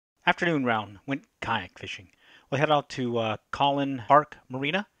Afternoon round, went kayak fishing. We head out to Collin Park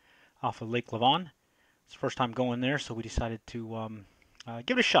Marina off of Lake Lavon. It's the first time going there, so we decided to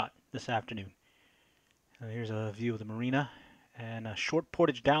give it a shot this afternoon. Here's a view of the marina and a short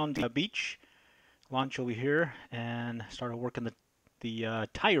portage down the beach. Launch over here and started working the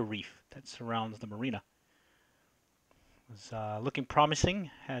Tire Reef that surrounds the marina. It was looking promising.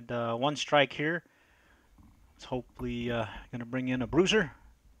 Had one strike here. Was hopefully going to bring in a bruiser.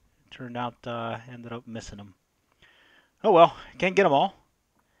 Turned out ended up missing them. Oh well, can't get them all.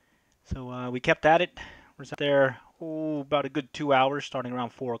 So we kept at it. We was out there about a good 2 hours, starting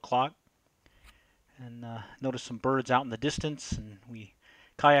around 4 o'clock. And noticed some birds out in the distance, and we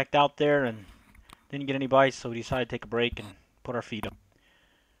kayaked out there and didn't get any bites, so we decided to take a break and put our feet up.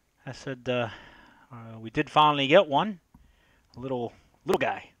 I said we did finally get one, a little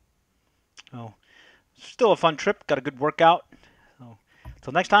guy. So still a fun trip, got a good workout. So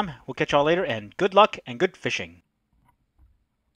until next time, we'll catch y'all later, and good luck and good fishing.